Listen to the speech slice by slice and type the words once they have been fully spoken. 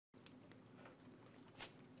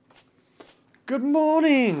Good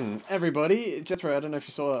morning, everybody. Jethro, I don't know if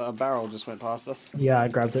you saw a barrel just went past us. Yeah, I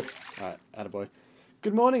grabbed it. Alright, attaboy.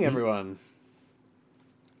 Good morning, everyone.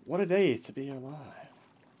 What a day to be alive.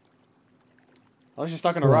 I was just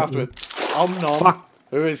stuck on a raft with Om Nom,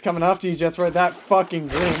 who is coming after you, Jethro. That fucking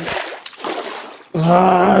grin.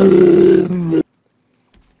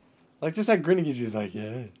 Like, just that grin he gives you is like,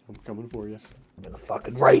 yeah, I'm coming for you. I'm gonna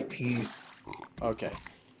fucking rape you. Okay.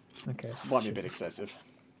 Okay. Might be a bit excessive.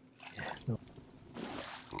 No.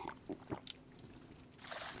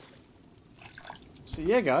 So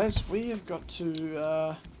yeah, guys, we have got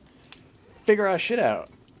to figure our shit out.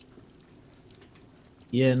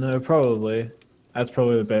 Yeah, no, probably. That's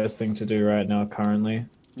probably the best thing to do right now, currently.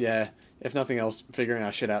 Yeah, if nothing else, figuring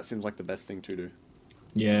our shit out seems like the best thing to do.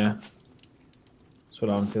 Yeah. That's what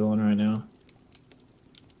I'm feeling right now.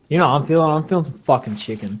 You know what I'm feeling? I'm feeling some fucking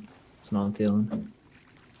chicken. That's what I'm feeling.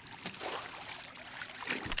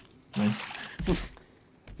 Man.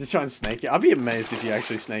 Just try and snake it. I'd be amazed if you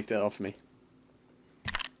actually snaked it off me.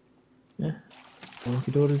 Yeah. Well, if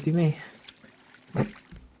you do it, it'd be me.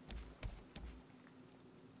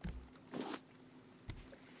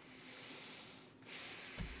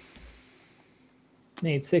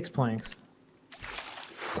 Need 6 planks.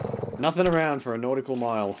 Nothing around for a nautical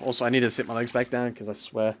mile. Also, I need to sit my legs back down because I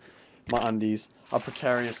swear my undies are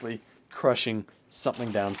precariously crushing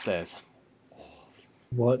something downstairs.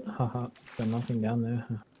 What? Haha. Got nothing down there.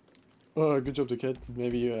 Oh, good job, dickhead.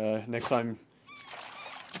 Maybe next time...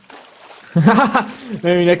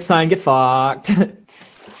 Maybe next time, get fucked. I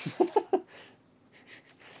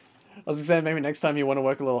was gonna say, maybe next time you want to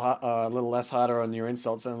work a little less harder on your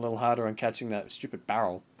insults and a little harder on catching that stupid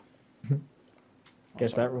barrel.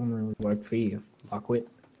 Guess that one would work for you, fuckwit.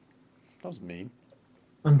 That was mean.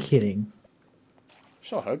 I'm kidding.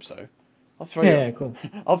 Sure hope so. I'll throw Yeah, you. cool.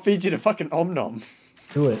 I'll feed you to fucking Om Nom.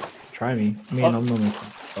 Do it. Try me. Me and I'm normally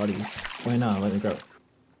buddies. Why not? Let me go.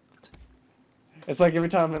 It's like every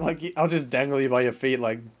time, like I'll just dangle you by your feet,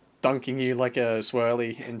 like dunking you like a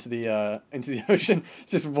swirly into the ocean,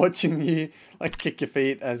 just watching you like kick your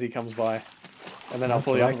feet as he comes by, and then I'll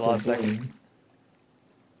pull you up at the last second.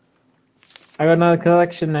 I got another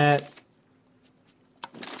collection net.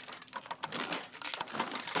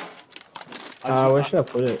 Where should I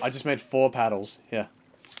put it? I just made 4 paddles. Here.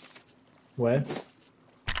 Where?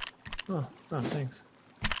 Oh, thanks.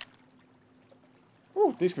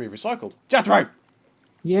 Oh, these can be recycled. Jethro!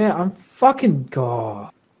 Yeah, I'm fucking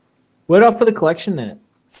god. Where do I put the collection net?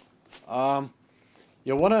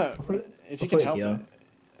 You'll wanna if you can help it.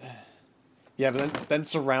 Yeah, but then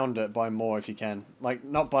surround it by more if you can. Like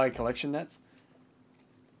not by collection nets.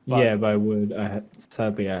 Yeah, by wood.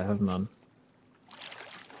 Sadly I have none.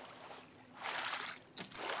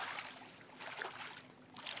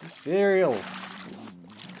 Cereal.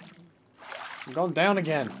 I'm going down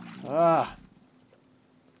again. Ah.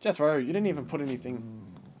 Jethro, you didn't even put anything.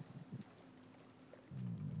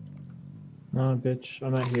 No, bitch.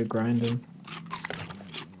 I'm out here grinding.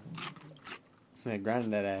 Yeah, grinding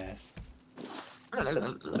that ass.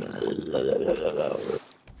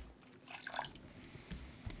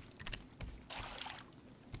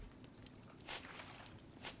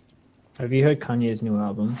 Have you heard Kanye's new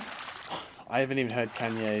album? I haven't even heard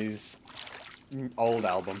Kanye's old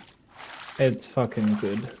album. It's fucking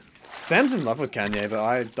good. Sam's in love with Kanye, but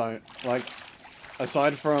I don't, like,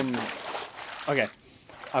 aside from... Okay,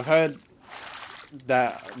 I've heard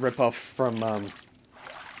that rip-off from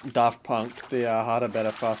Daft Punk, the Harder,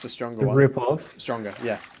 Better, Faster, Stronger one. Rip-off? Stronger,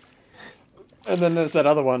 yeah. And then there's that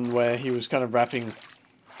other one where he was kind of rapping...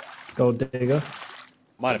 Gold Digger?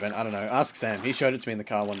 Might have been, I don't know. Ask Sam, he showed it to me in the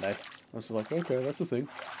car one day. I was like, okay, that's the thing.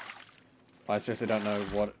 I seriously don't know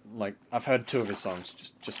what, like, I've heard 2 of his songs,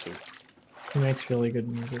 just 2. He makes really good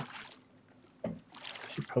music.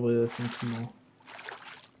 Should probably listen to more.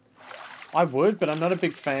 I would, but I'm not a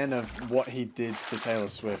big fan of what he did to Taylor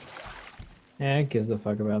Swift. Yeah, who gives a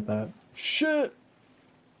fuck about that? Shit!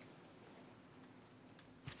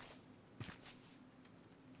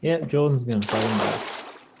 Yeah, Jordan's gonna fucking die.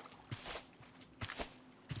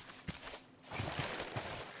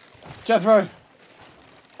 Jethro!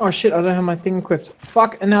 Oh shit, I don't have my thing equipped.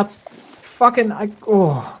 Fuck, and now it's fucking...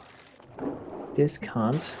 Oh. This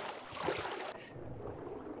cunt.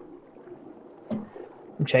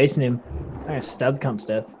 I'm chasing him. I'm gonna stab cunt to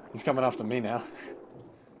death. He's coming after me now.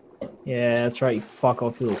 Yeah, that's right, you fuck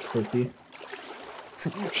off, you little pussy.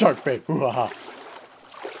 Shark bait, hoo-ha-ha.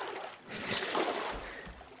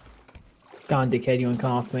 Go on, dickhead, you wanna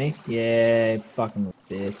come off me? Yeah, fucking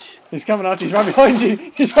bitch. He's coming after you, he's right behind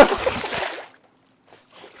you! He's right...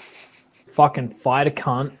 Fucking fight a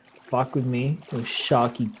cunt. Fuck with me, you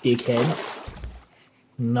sharky dickhead.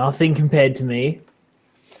 Nothing compared to me.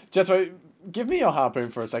 Jethro, give me your harpoon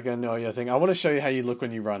for a second or your thing. I want to show you how you look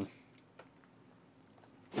when you run.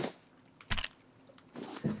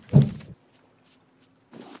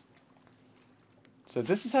 So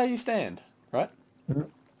this is how you stand, right?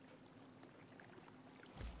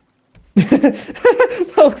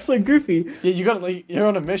 That looks so goofy. Yeah, you got like you're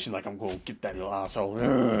on a mission. Like I'm going to get that little asshole.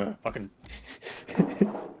 Ugh, fucking.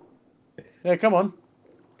 Yeah, come on,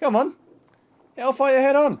 come on. Yeah, I'll fire your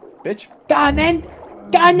head on, bitch. Go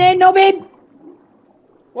on then, Nobin.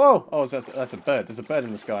 Whoa! Oh, that's a bird. There's a bird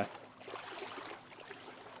in the sky.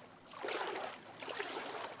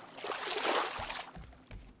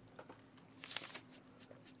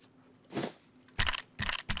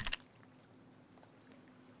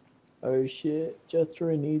 Oh shit,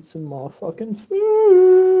 Jethro needs some more fucking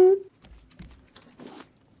food.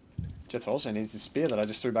 Jethro also needs the spear that I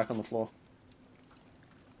just threw back on the floor.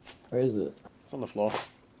 Where is it? It's on the floor.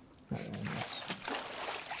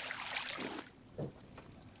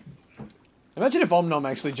 Imagine if Omnom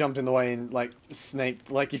actually jumped in the way and, like,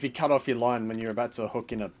 snaked, like, if he cut off your line when you're about to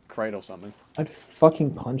hook in a crate or something. I'd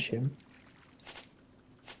fucking punch him.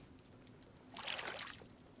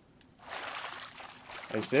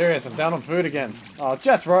 Are you serious? I'm down on food again. Oh,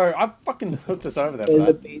 Jethro, I fucking hooked us over there for There's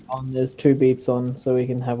a that. beat on, there's 2 beats on, so we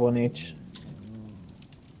can have one each.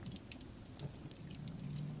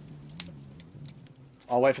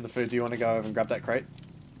 I'll wait for the food. Do you want to go over and grab that crate?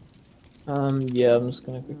 Yeah, I'm just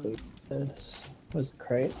gonna quickly do this. Where's the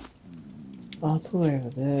crate? Oh, it's all the way over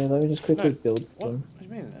there. Let me just quickly build What? some. What do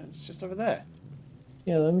you mean? It's just over there.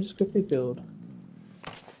 Yeah, let me just quickly build.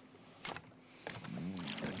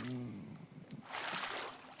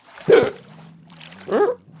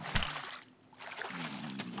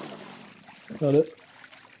 Got it.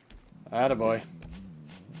 Attaboy.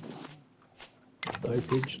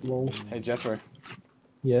 Dopage, lol. Hey, Jethro.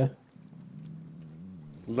 Yeah.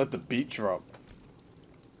 Let the beat drop.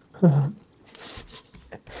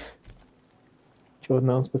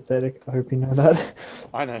 Jordan, pathetic. I hope you know that.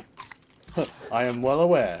 I know. I am well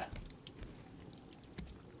aware.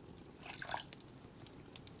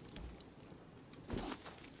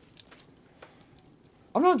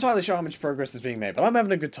 I'm not entirely sure how much progress is being made, but I'm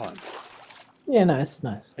having a good time. Yeah, nice,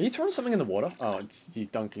 nice. Are you throwing something in the water? Oh, it's you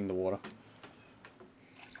dunking the water.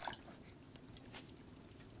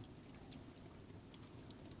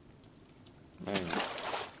 Man.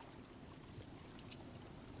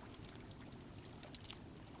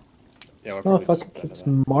 Yeah, we're Oh, probably fuck, just it better keeps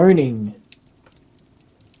there. moaning.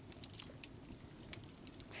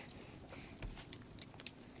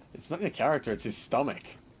 It's not your character, it's his stomach.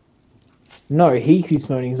 No, he keeps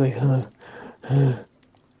moaning. He's like,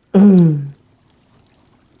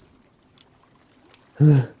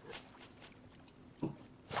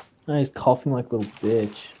 Now he's coughing like a little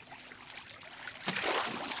bitch.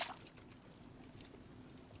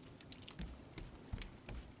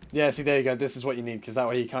 Yeah, see, there you go. This is what you need, because that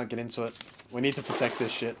way you can't get into it. We need to protect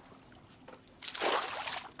this shit.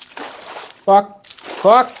 Fuck.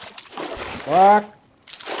 Fuck. Fuck.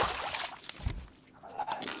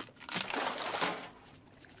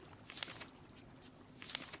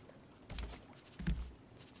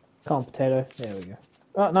 Come on, potato. There we go.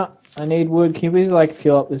 Oh, no. I need wood. Can you please, like,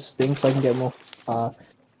 fuel up this thing so I can get more,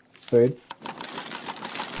 food?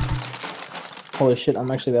 Holy shit,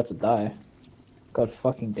 I'm actually about to die. God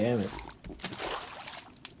fucking damn it.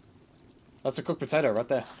 That's a cooked potato right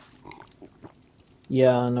there.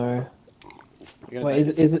 Yeah, I know. You're gonna Wait,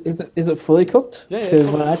 take is it fully cooked? Yeah, yeah, it's Because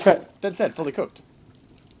fully, when I tried... dead set, fully cooked.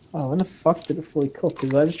 Oh, when the fuck did it fully cook?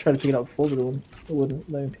 Because I just tried to pick it up before, but it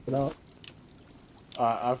wouldn't let me pick it up.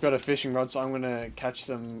 I've got a fishing rod, so I'm gonna catch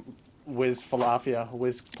some whiz tilapia,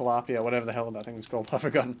 whatever the hell that thing's called. I've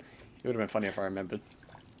forgotten. It would have been funny if I remembered.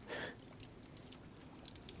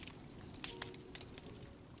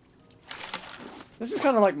 This is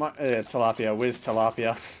kind of like my tilapia, whiz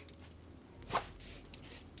tilapia.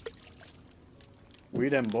 We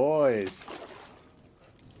them boys.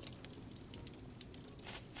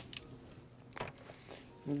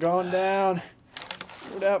 I'm going down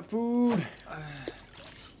without food.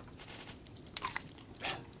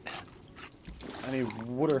 I need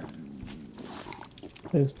water.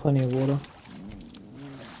 There's plenty of water.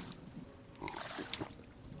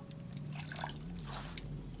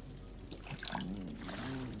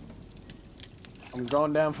 I'm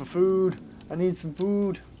going down for food. I need some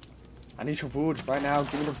food. I need some food right now.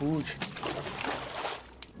 Give me the food.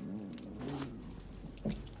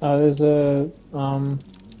 Oh, there's a,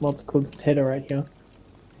 what's it called? Potato right here.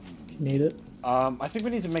 If you need it. I think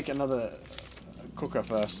we need to make another cooker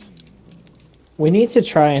first. We need to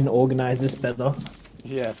try and organize this better.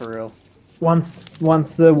 Yeah, for real. Once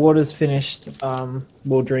the water's finished,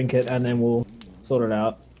 we'll drink it and then we'll sort it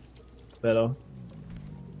out better.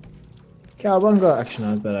 Cowabunga, actually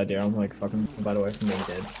no, it's a bad idea. I'm like fucking bite away from being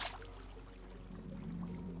dead.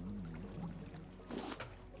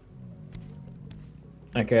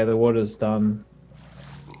 Okay, the water's done.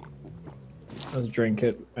 Let's drink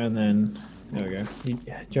it and then there we go.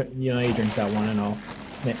 You know you drink that one and I'll.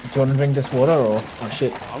 Do you want to drink this water or oh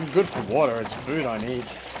shit? I'm good for water. It's food I need.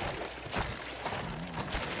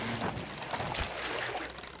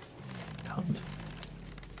 Cunt.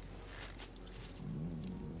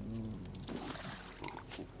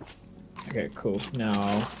 Okay, cool. Now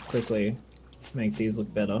I'll quickly make these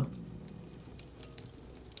look better.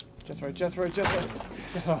 Jethro.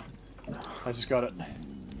 Oh, I just got it.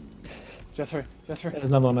 Jethro. There's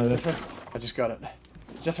another one over there. Jethro, I just got it.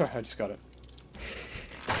 Jethro, I just got it.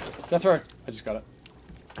 Jethro, I just got it.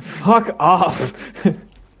 Fuck off!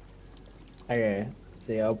 Okay,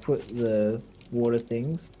 see, I'll put the water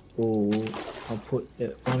things. Ooh, I'll put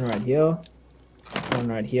it one right here,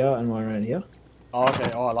 and one right here. Oh,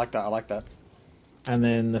 okay. Oh, I like that. And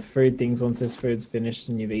then the food things, once this food's finished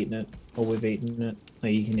and you've eaten it, or we've eaten it, or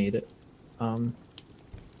you can eat it,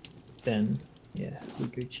 then, yeah, we're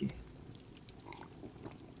Gucci.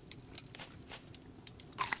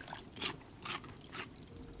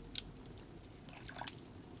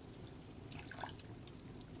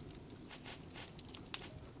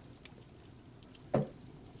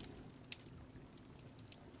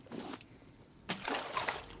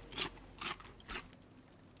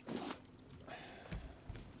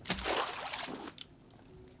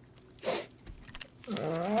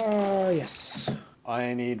 Yes.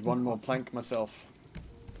 I need one more plank myself.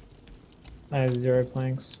 I have 0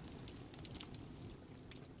 planks.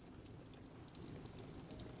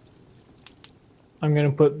 I'm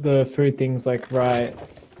gonna put the food things like right.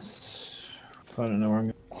 I don't know where I'm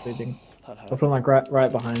gonna put food things. That I'll hurt. put them like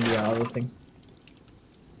right behind the other thing.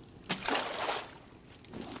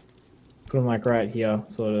 Put them like right here,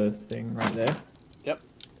 sort of thing, right there. Yep.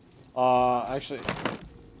 Actually,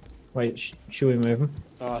 Wait, should we move them?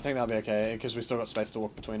 I think that'll be okay because we still got space to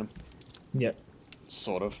walk between them. Yep.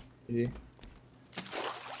 Sort of. Easy.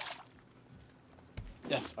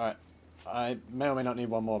 Yes. All right. I may or may not need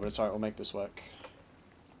one more, but it's alright. We'll make this work.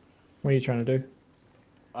 What are you trying to do?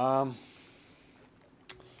 I'm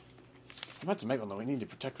about to make one that we need to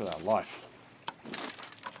protect with our life.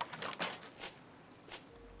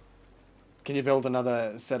 Can you build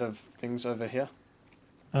another set of things over here?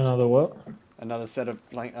 Another what? Another set of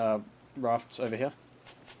rafts over here?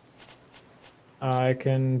 I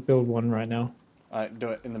can build one right now. Alright, do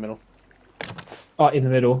it in the middle. Oh, in the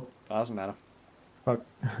middle. That doesn't matter. Fuck.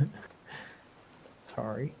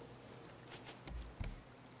 Sorry.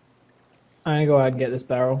 I'm gonna go ahead and get this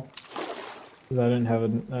barrel. Because I don't have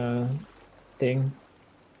a thing.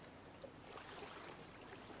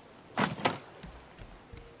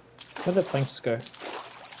 Where'd that plank just go?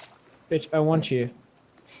 Bitch, I want you.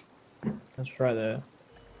 That's right there.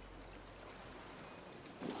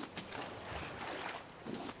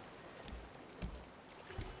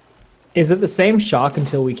 Is it the same shark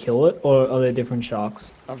until we kill it, or are there different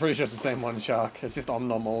sharks? I'm pretty sure it's the same one shark. It's just Om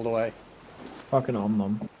Nom all the way. Fucking om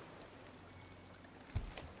nom.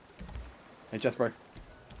 Hey, Jethro,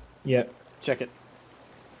 Yep. check it.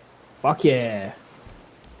 Fuck yeah.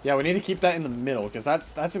 Yeah, we need to keep that in the middle, because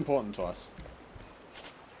that's important to us.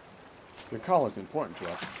 Your call is important to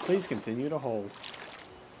us. Please continue to hold.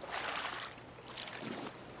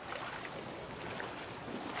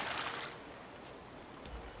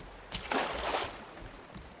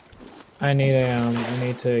 I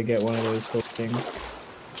need to get one of those hook things.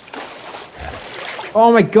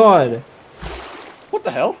 Oh my god! What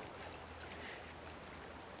the hell?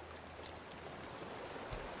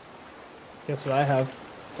 Guess what I have?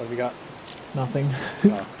 What have you got? Nothing.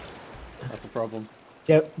 Oh, that's a problem.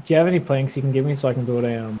 Do you have any planks you can give me so I can build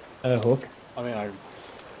a hook? I mean, I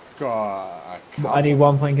I need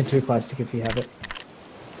 1 plank and 2 plastic if you have it.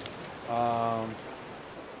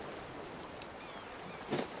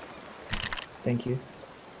 Thank you.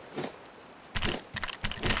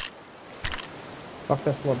 Fuck,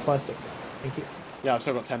 that's a lot of plastic. Thank you. Yeah, I've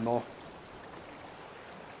still got 10 more.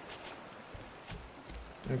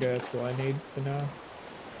 Okay, that's all I need for now.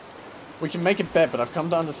 We can make a bed, but I've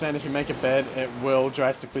come to understand if you make a bed, it will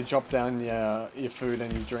drastically drop down your food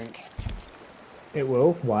and your drink. It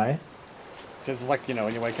will? Why? Because it's like, you know,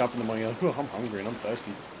 when you wake up in the morning, you're like, oh, I'm hungry and I'm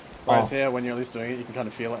thirsty. Whereas here, when you're at least doing it, you can kind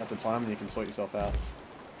of feel it at the time and you can sort yourself out.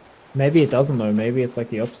 Maybe it doesn't though. Maybe it's like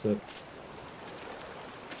the opposite.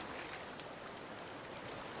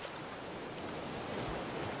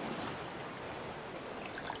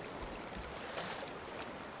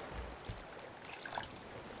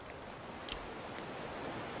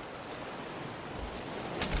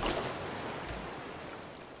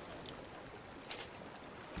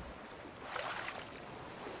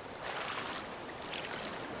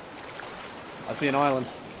 I see an island.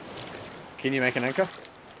 Can you make an anchor?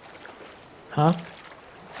 Huh?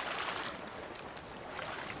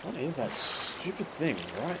 What is that stupid thing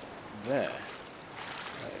right there?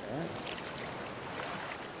 Right.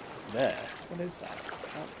 There. What is that?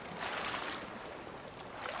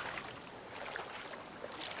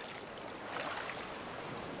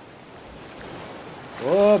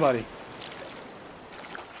 Oh, buddy.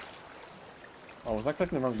 Oh, was I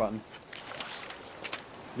clicking the wrong button?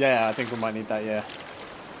 Yeah, I think we might need that, yeah.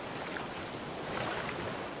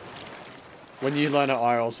 When you learn it,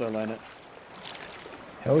 I also learn it.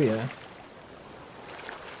 Hell yeah.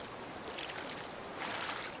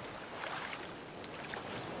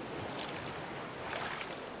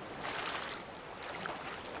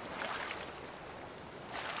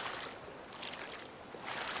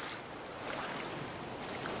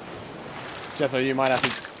 Jetho, you might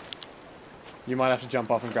have to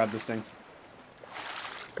jump off and grab this thing.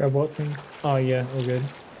 Grab what thing? Oh yeah, all good.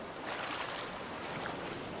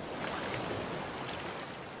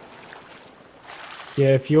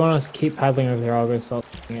 Yeah, if you want to keep paddling over there, I'll go start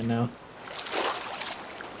doing it now.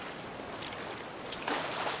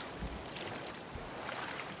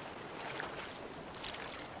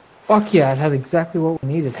 Fuck yeah, it had exactly what we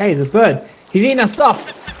needed. Hey, the bird! He's eating our stuff!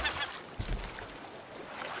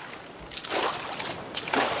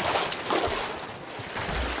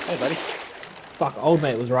 Hey, buddy. Fuck, old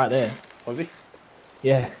mate was right there. Was he?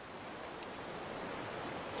 Yeah.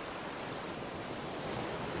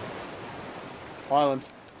 Island.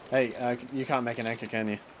 Hey, you can't make an anchor, can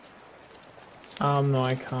you? No,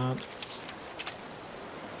 I can't.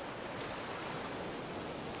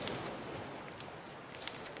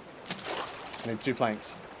 I need 2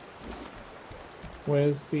 planks.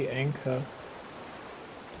 Where's the anchor?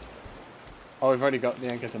 Oh, we've already got the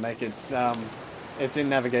anchor to make it. It's in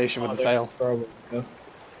navigation with the sail.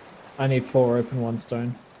 I need 4 rope and 1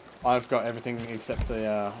 stone. I've got everything except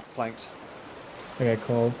the planks. Okay,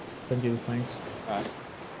 cool. Send you the planks. Alright.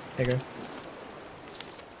 There you go.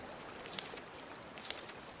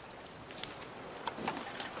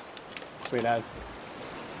 Sweet as.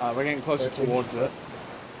 We're getting closer towards it.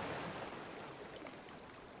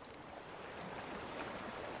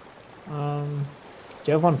 Do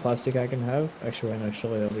you have 1 plastic I can have? Actually, wait, no,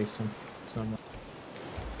 surely there'll be some somewhere.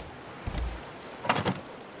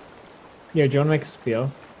 Yeah, do you want to make a spear?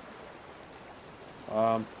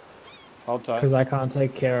 Hold tight. Because I can't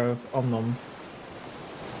take care of Omnom.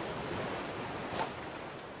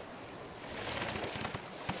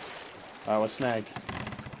 We're snagged.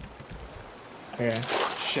 Okay.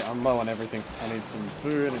 Shit, I'm low on everything. I need some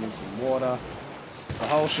food, I need some water. The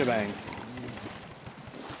whole shebang.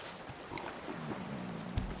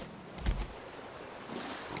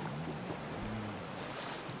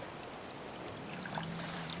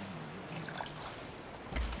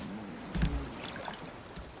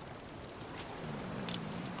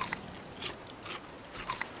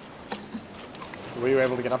 Were you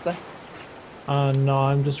able to get up there? No,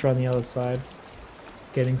 I'm just around the other side.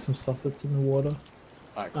 Getting some stuff that's in the water.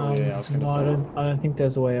 Alright, cool. Yeah, I was gonna no, say. I don't think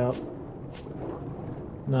there's a way up.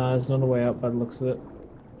 No, there's not a way up by the looks of it.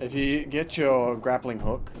 If you get your grappling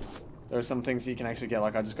hook, there are some things you can actually get.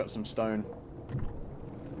 Like, I just got some stone.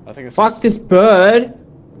 I think it's. Fuck this bird!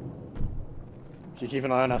 Can you keep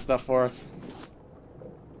an eye on our stuff for us?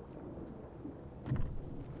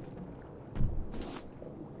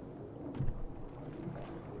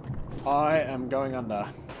 I am going under.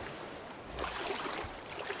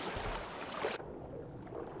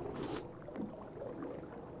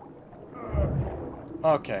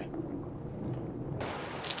 Okay.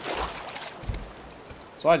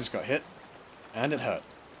 So I just got hit, and it hurt.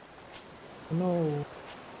 No.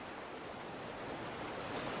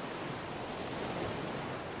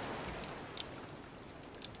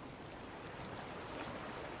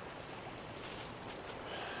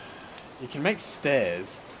 You can make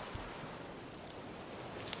stairs.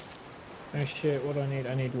 Oh shit, what do I need?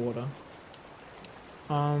 I need water.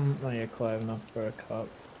 Oh yeah, cool, I have enough for a cup.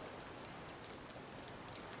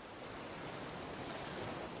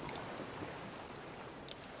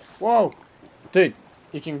 Whoa! Dude,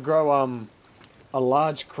 you can grow, a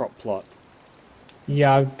large crop plot.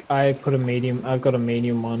 Yeah, I've got a medium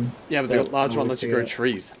one. Yeah, but the large one lets you grow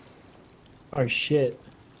trees. Oh shit.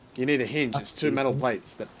 You need a hinge. It's 2 metal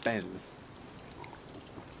plates that bends.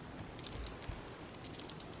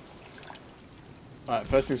 Alright,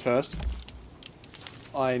 first things first.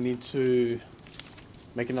 I need to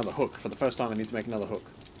make another hook. For the first time, I need to make another hook.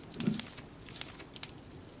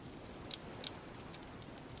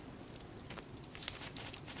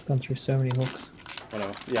 Gone through so many hooks.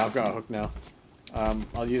 Whatever. Yeah, I've got a hook now.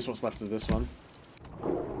 I'll use what's left of this one.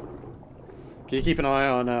 Can you keep an eye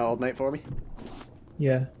on old mate for me?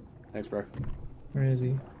 Yeah. Thanks, bro. Where is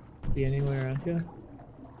he? Be anywhere around here?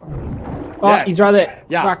 Oh, Yeah. he's right there.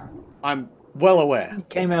 Yeah, Fuck. I'm well aware. He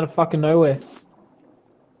came out of fucking nowhere.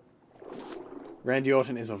 Randy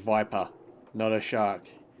Orton is a viper, not a shark.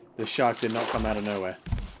 The shark did not come out of nowhere.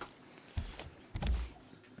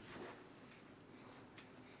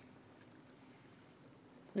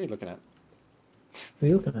 What are you looking at? What are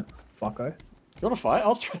you looking at? Fucko. You wanna fight?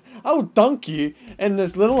 I'll dunk you in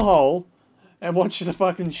this little hole and watch the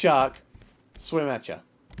fucking shark swim at you.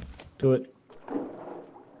 Do it.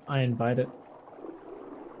 I invite it.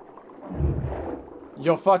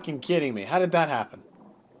 You're fucking kidding me. How did that happen?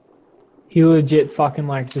 He legit fucking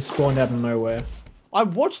like just spawned out of nowhere. I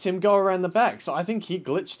watched him go around the back, so I think he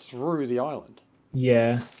glitched through the island.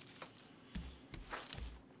 Yeah.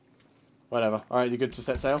 Whatever. Alright, you good to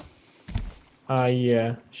set sail?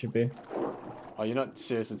 Yeah, should be. Oh, you're not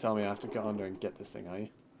seriously telling me I have to go under and get this thing, are you?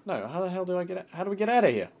 No, how the hell do I get out? How do we get out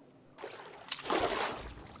of here?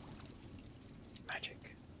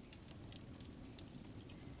 Magic.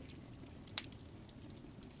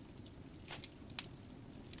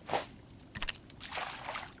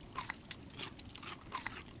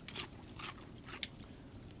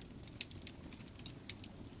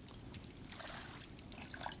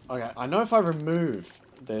 Okay, I know if I remove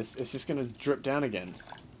this, it's just gonna drip down again.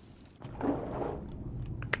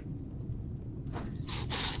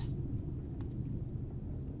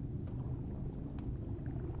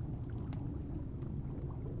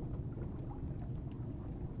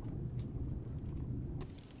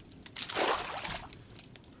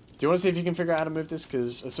 Do you want to see if you can figure out how to move this?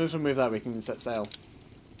 Because as soon as we move that, we can set sail.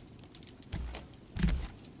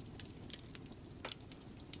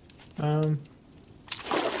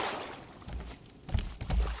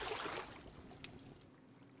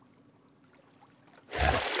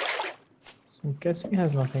 So I'm guessing it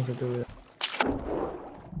has nothing to do with it.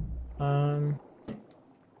 Can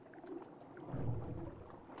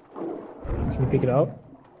you pick it up?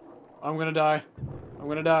 I'm gonna die. I'm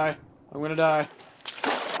gonna die. I'm gonna die.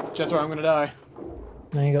 Jethro, I'm gonna die.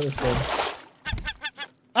 No, you got this bird.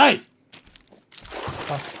 Hey!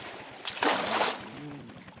 Fuck.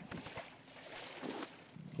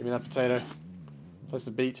 Give me that potato. Plus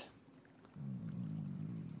the beet.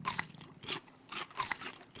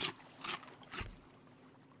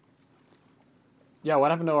 Yeah,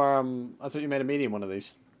 what happened to our, I thought you made a medium one of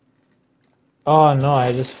these. Oh no,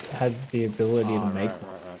 I just had the ability to Oh, make right,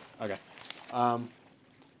 one. right. Okay.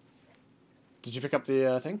 Did you pick up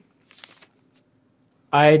the thing?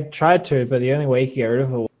 I tried to, but the only way you can get rid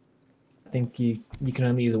of it, I think you can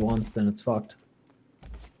only use it once, then it's fucked.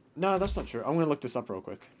 No, that's not true. I'm gonna look this up real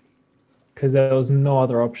quick. Because there was no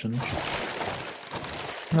other option.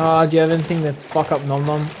 Do you have anything to fuck up Nom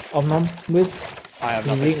Nom with? I have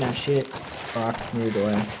He's nothing. eating that shit. Fuck, move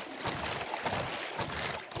away.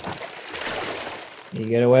 You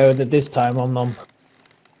get away with it this time, Nom Nom.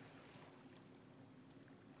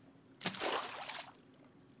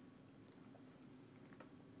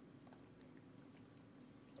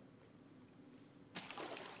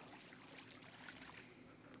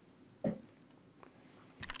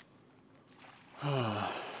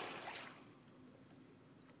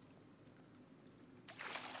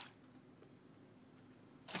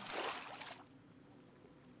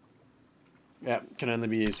 Yeah, can only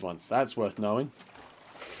be used once. That's worth knowing.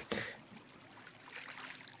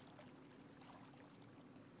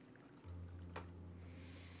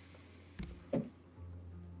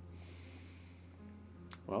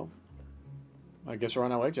 Well, I guess we're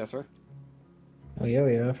on our way, Jethro. Oh yeah,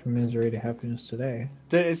 we are from misery to happiness today.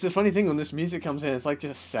 Dude, it's the funny thing when this music comes in, it's like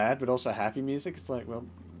just sad but also happy music. It's like, well,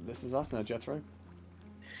 this is us now, Jethro.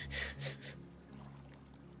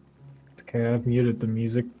 Okay, I've muted the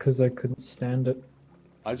music because I couldn't stand it.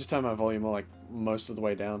 I just turned my volume like most of the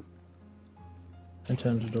way down. I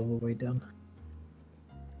turned it all the way down.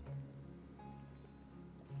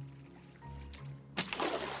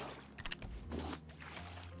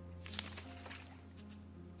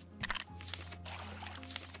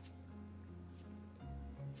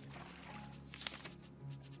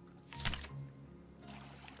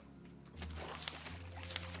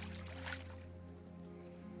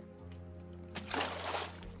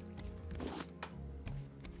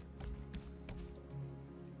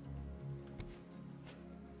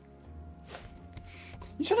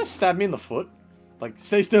 You trying to stab me in the foot? Like,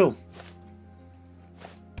 stay still.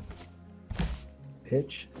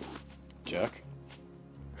 Pitch? Jerk.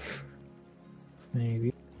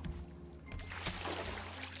 Maybe.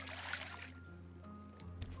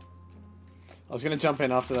 I was gonna jump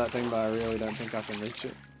in after that thing, but I really don't think I can reach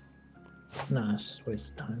it. Nah, it's just a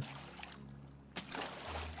waste of time.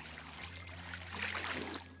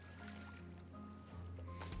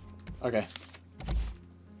 Okay.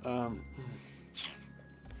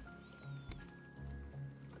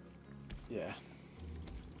 Yeah.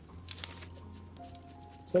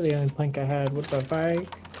 So the only plank I had, what the fuck?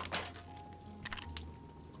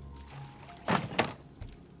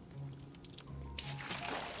 Psst.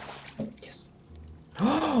 Yes.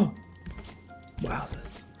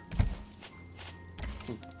 Wowzers.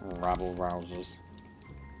 Rabble rousers.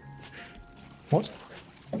 What?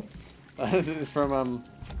 It's from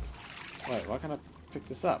Wait, why can't I pick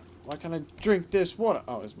this up? Why can't I drink this water?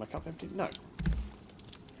 Oh, is my cup empty? No.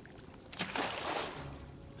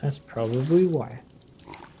 That's probably why.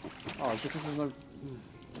 Oh, it's because there's no...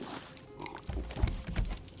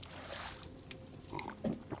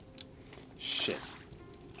 Shit.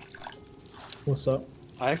 What's up?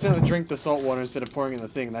 I accidentally drink the salt water instead of pouring it in the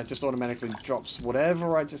thing, and that just automatically drops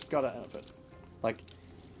whatever I just got out of it. Like,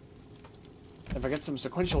 if I get some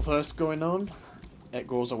sequential thirst going on, it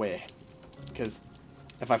goes away. Because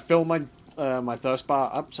if I fill my my thirst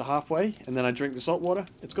bar up to halfway, and then I drink the salt water,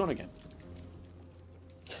 it's gone again.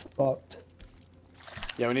 It's fucked.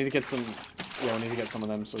 Yeah, we need to get some... Yeah, we need to get some of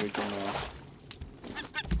them so we can...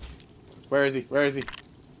 Where is he? Where is he?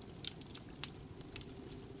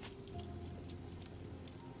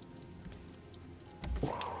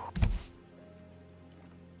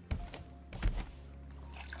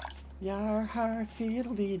 Yar har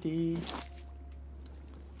fiddle-dee-dee.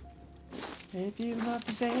 If you love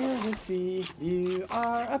to sail the sea, you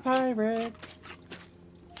are a pirate.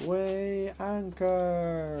 Weigh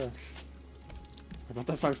anchor. I got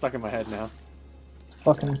that song stuck in my head now. It's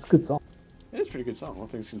a good song. It is a pretty good song, all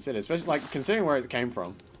things considered. Especially, like, considering where it came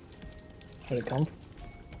from. Where'd it come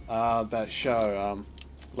from? That show,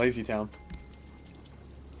 Lazy Town.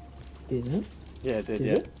 Didn't it? Yeah, it did, Did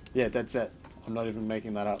yeah. it? Yeah, that's it. I'm not even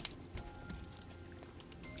making that up.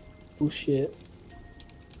 Bullshit.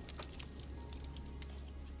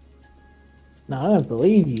 No, I don't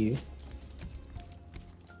believe you.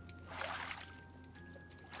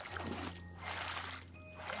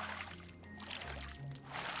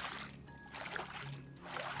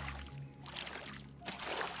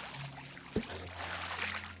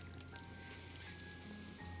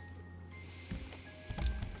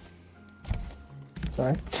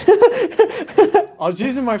 Sorry. I was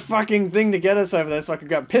using my fucking thing to get us over there so I could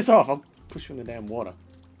go piss off. I'll push you in the damn water.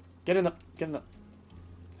 Get in the...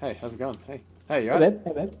 Hey, how's it going? Hey. Hey, you Hey, alright?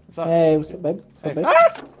 babe. Hey, babe. What's up? Hey, what's up, babe? What's Hey. up, babe?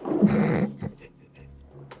 Ah!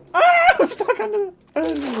 Ah! I'm stuck under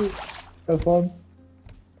the... Go for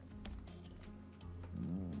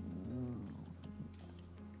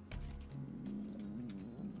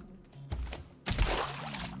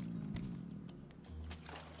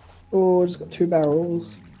Oh, I just got 2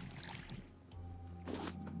 barrels.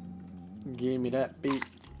 Give me that beat.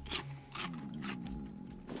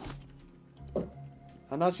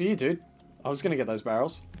 How nice for you, dude. I was gonna get those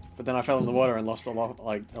barrels, but then I fell in the water and lost a lot of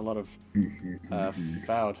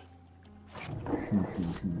food.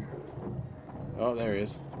 Oh, there he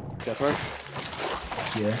is. Get through.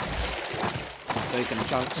 Yeah. He's taking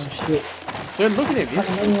chunks. Oh shit. Dude, look at him.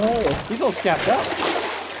 Fucking He's all scabbed up.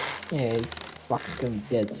 Yeah, he's fucking gonna be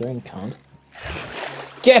dead soon, cunt.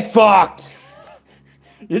 Get fucked!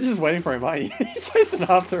 You're just waiting for him, aren't you? You're chasing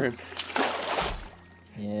after him.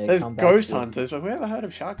 Yeah, There's come back, ghost dude. hunters, but we ever heard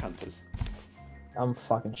of shark hunters? I'm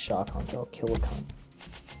fucking shark hunter. I'll kill a cunt.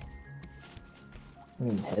 I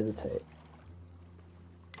don't even hesitate.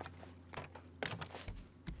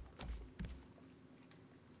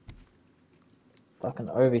 Fucking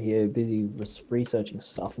over here, busy researching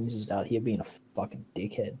stuff, and he's just out here being a fucking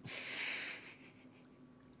dickhead.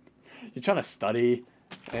 You're trying to study,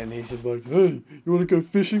 and he's just like, hey, you want to go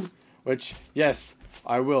fishing? Which, yes,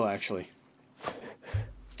 I will actually.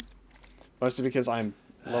 Mostly because I'm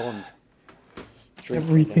low on drink.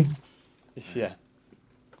 Everything. Yeah.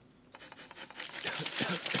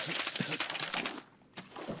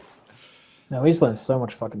 No, we just learned so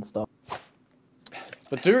much fucking stuff.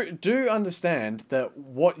 But do understand that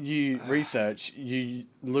what you research, you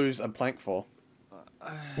lose a plank for.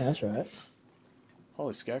 Yeah, that's right.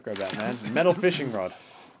 Holy scarecrow bat, man. Metal fishing rod.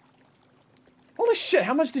 Holy shit,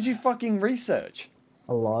 how much did you fucking research?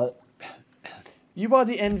 A lot. You are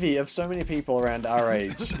the envy of so many people around our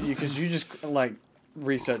age, because you just, like,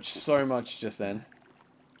 researched so much just then.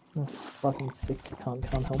 I'm fucking sick. Can't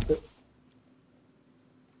help it.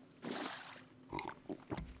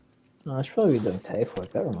 No, I should probably be doing TAFE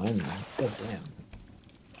work. That reminds me. God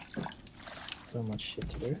damn. So much shit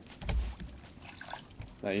to do.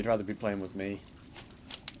 No, you'd rather be playing with me.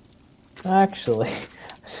 Actually.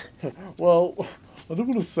 Well, I don't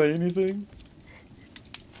want to say anything.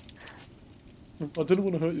 I didn't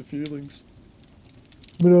want to hurt your feelings.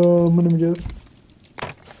 But my name is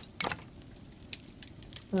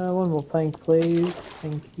one more plank, please.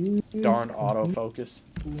 Thank you. Darn autofocus.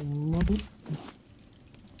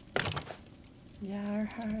 Yeah,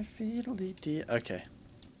 fiddle-dee-dee. Okay.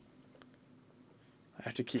 I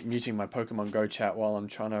have to keep muting my Pokemon Go chat while I'm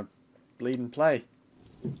trying to bleed and play.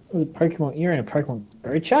 With Pokemon, you're in a Pokemon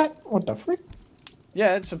Go chat? What the frick?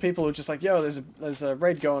 Yeah, it's for people who are just like, yo, there's a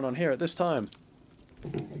raid going on here at this time.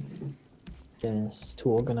 Yeah, it's too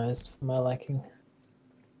organized for my liking.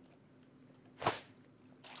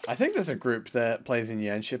 I think there's a group that plays in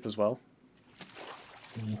Yanship as well.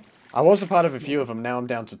 Yeah. I was a part of a few of them, now I'm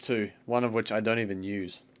down to 2. One of which I don't even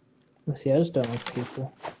use. See, I just don't like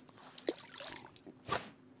people.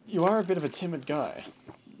 You are a bit of a timid guy.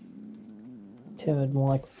 Timid, more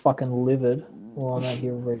like fucking livid. While I'm out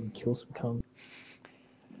here ready to kill some cum.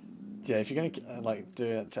 Yeah, if you're gonna like do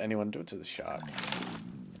it to anyone, do it to the shark.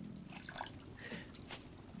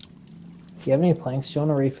 Do you have any planks? Do you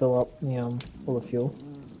want to refill up the all the fuel?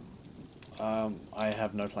 I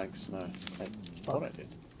have no planks, no. I thought I did.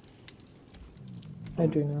 I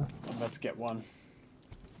do now. I'm about to get one.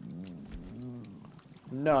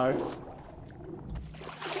 No.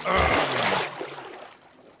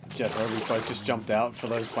 Jethro, we both just jumped out for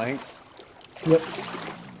those planks. Yep.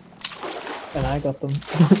 And I got them.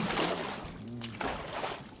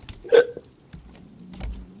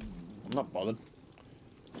 I'm not bothered.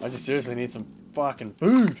 I just seriously need some fucking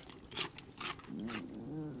food.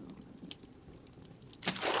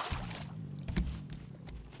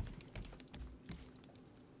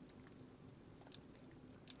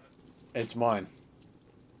 It's mine.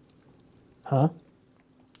 Huh?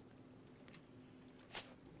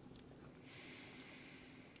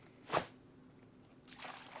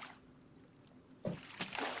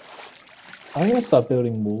 I'm gonna start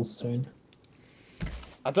building walls soon.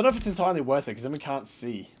 I don't know if it's entirely worth it, because then we can't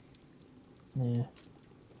see. Yeah.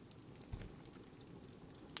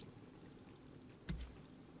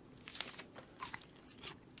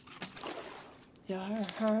 Your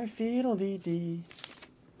heart fiddle-dee-dee.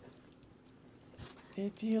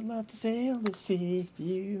 If you love to sail the sea,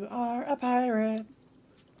 you are a pirate.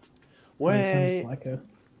 You sound Wait. just like her.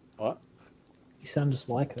 What? You sound just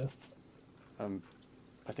like her.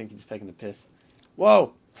 I think you're just taking the piss.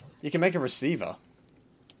 Whoa! You can make a receiver.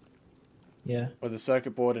 Yeah. With a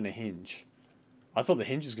circuit board and a hinge. I thought the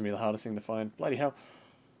hinge was going to be the hardest thing to find. Bloody hell.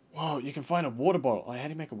 Whoa, you can find a water bottle. Oh, how do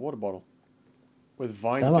you make a water bottle? With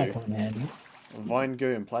vine That might goo. come in handy. Vine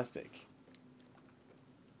goo and plastic.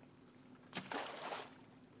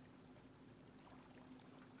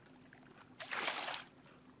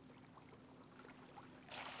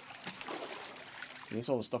 So this is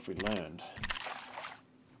all the stuff we learned.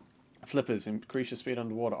 Flippers, increase your speed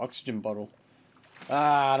underwater. Oxygen bottle.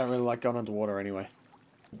 Ah, I don't really like going underwater anyway.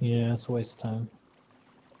 Yeah, it's a waste of time.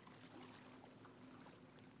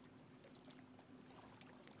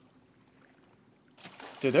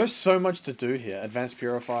 Dude, there's so much to do here. Advanced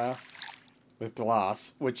purifier with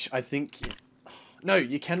glass, which I think... No,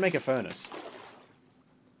 you can make a furnace.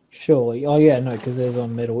 Surely. Oh yeah, no, because there's a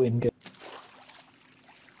metal ingot.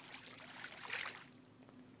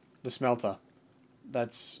 The smelter.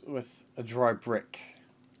 That's with a dry brick.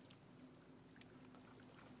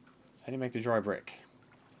 So how do you make the dry brick?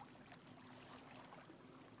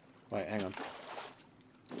 Wait, hang on.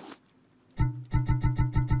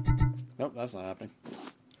 Nope, that's not happening.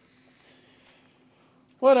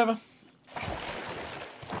 Whatever.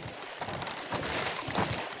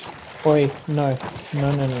 Oi, no.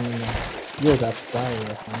 No, no, no, no, no. You're about to die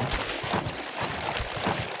here, huh?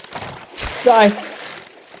 Die!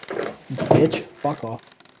 You bitch. Fuck off.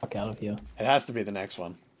 Fuck out of here. It has to be the next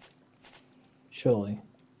one. Surely.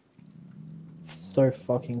 So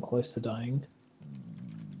fucking close to dying.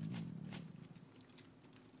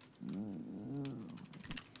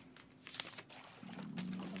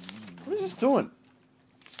 What is this doing?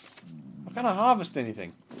 I can't harvest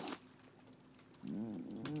anything.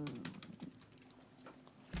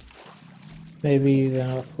 Maybe they're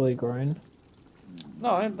not fully grown.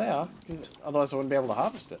 No, they are. 'Cause otherwise I wouldn't be able to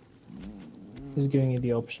harvest it. He's giving you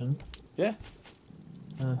the option. Yeah.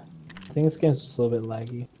 I think this game's just a little bit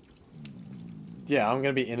laggy. Yeah, I'm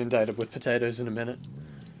going to be inundated with potatoes in a minute.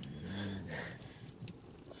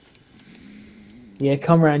 Yeah,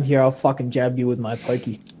 come around here, I'll fucking jab you with my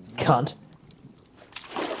pokey cunt.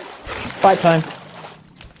 Fight time.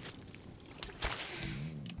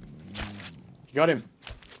 You got him.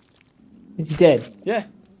 Is he dead? Yeah.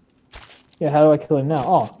 Yeah, how do I kill him now?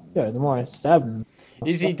 Oh, Yeah, the more I stab him.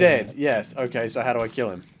 Is he dead? Yes. Okay, so how do I kill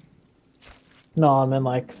him? No, I meant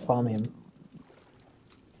like farm him.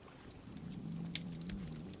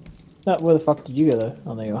 No, where the fuck did you go though?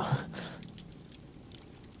 Oh, there you are.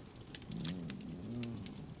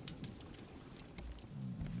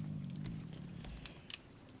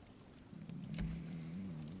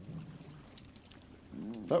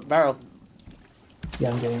 Oh, barrel.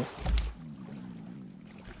 Yeah, I'm getting it.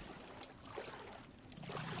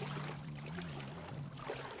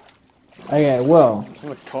 Okay, well. Some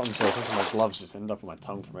of the cotton so I think my gloves just ended up on my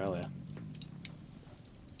tongue from earlier.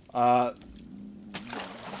 I'm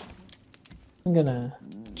gonna.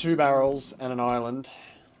 2 barrels and an island.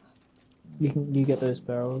 You get those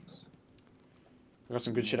barrels. I got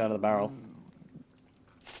some good shit out of the barrel.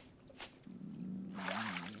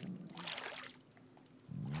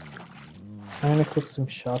 I'm gonna cook some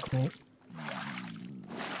shark meat.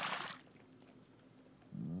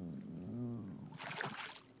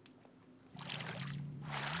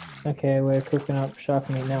 Okay, we're cooking up shark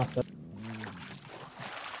meat now.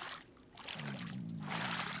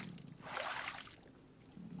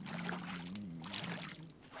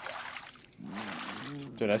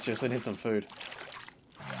 Dude, I seriously need some food.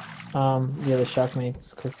 Yeah, the shark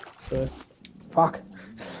meat's cooked, so... Fuck!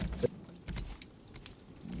 So,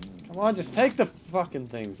 Come on, just take the fucking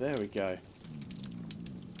things. There we go.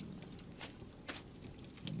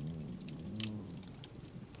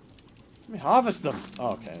 Let me harvest them.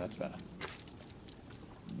 Oh, okay, that's better.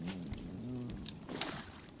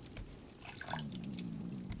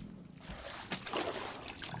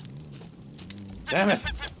 Damn it!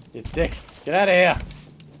 You dick. Get out of here!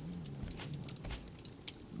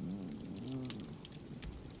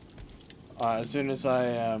 As soon as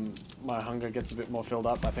my hunger gets a bit more filled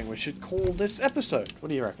up, I think we should call this episode. What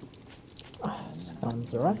do you reckon?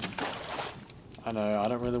 sounds alright. I know, I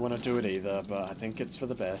don't really want to do it either, but I think it's for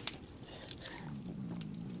the best.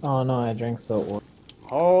 Oh no, I drank salt water.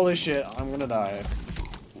 Holy shit, I'm gonna die.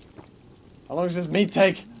 How long does this meat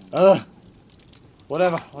take? Ugh!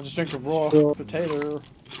 Whatever, I'll just drink a raw potato.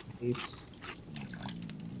 Heaps.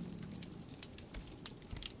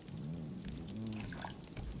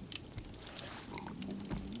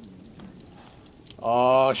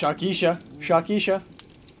 Oh, Sharkeisha. Sharkeisha.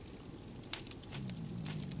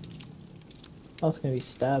 I was gonna be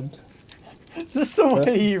stabbed. Just the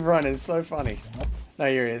way you run is so funny. No,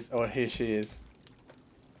 here he is. Oh, here she is.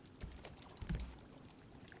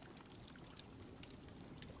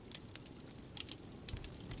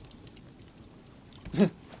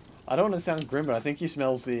 I don't want to sound grim, but I think he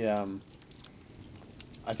smells the,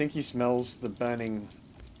 I think he smells the burning...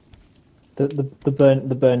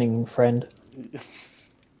 The burning friend. I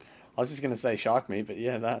was just going to say shark meat, but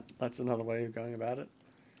yeah, that's another way of going about it.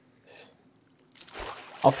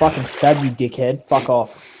 I'll fucking stab you, dickhead. Fuck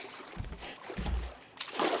off.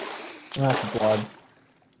 That's blood.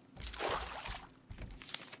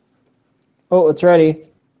 Oh, it's ready.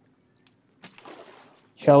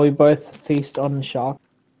 Shall we both feast on the shark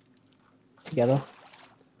together?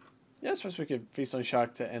 Yeah, I suppose we could feast on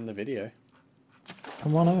shark to end the video.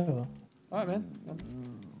 Come on over. Alright,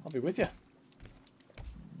 man. I'll be with you.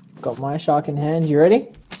 Got my shark in hand. You ready?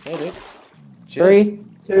 Yeah, dude. Cheers. 3,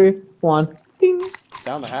 2, 1. Ding.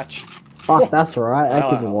 Down the hatch. Fuck, that's alright.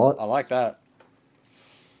 That gives a lot. I like that.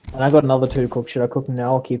 And I got another 2 to cook. Should I cook them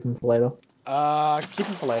now or keep them for later? Keep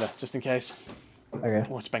them for later, just in case. Okay.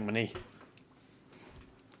 Oh, it's banged my knee.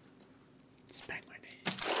 It's banged my knee.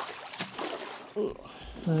 Ugh.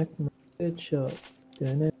 Like my good shot.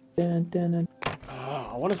 Dun, dun, dun, dun.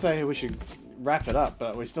 I want to say we should wrap it up,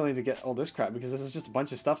 but we still need to get all this crap because this is just a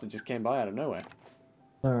bunch of stuff that just came by out of nowhere.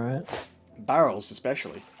 Alright. Barrels,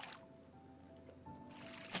 especially.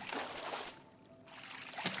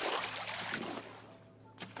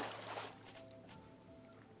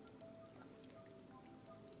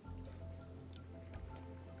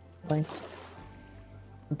 Thanks.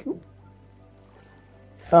 Thank you.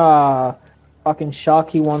 Fucking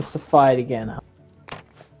Sharky wants to fight again.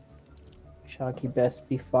 Sharky best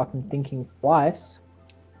be fucking thinking twice.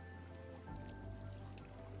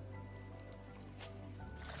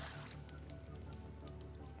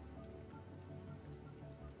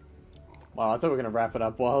 Wow, I thought we were going to wrap it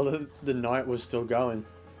up while the night was still going.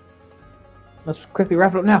 Let's quickly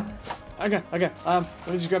wrap it up now. Okay. Let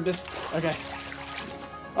me just grab this. Okay.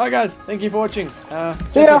 Alright guys, thank you for watching.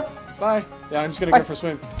 See ya! Bye. Yeah, I'm just gonna Bye. go for a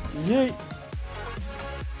swim. Yeet!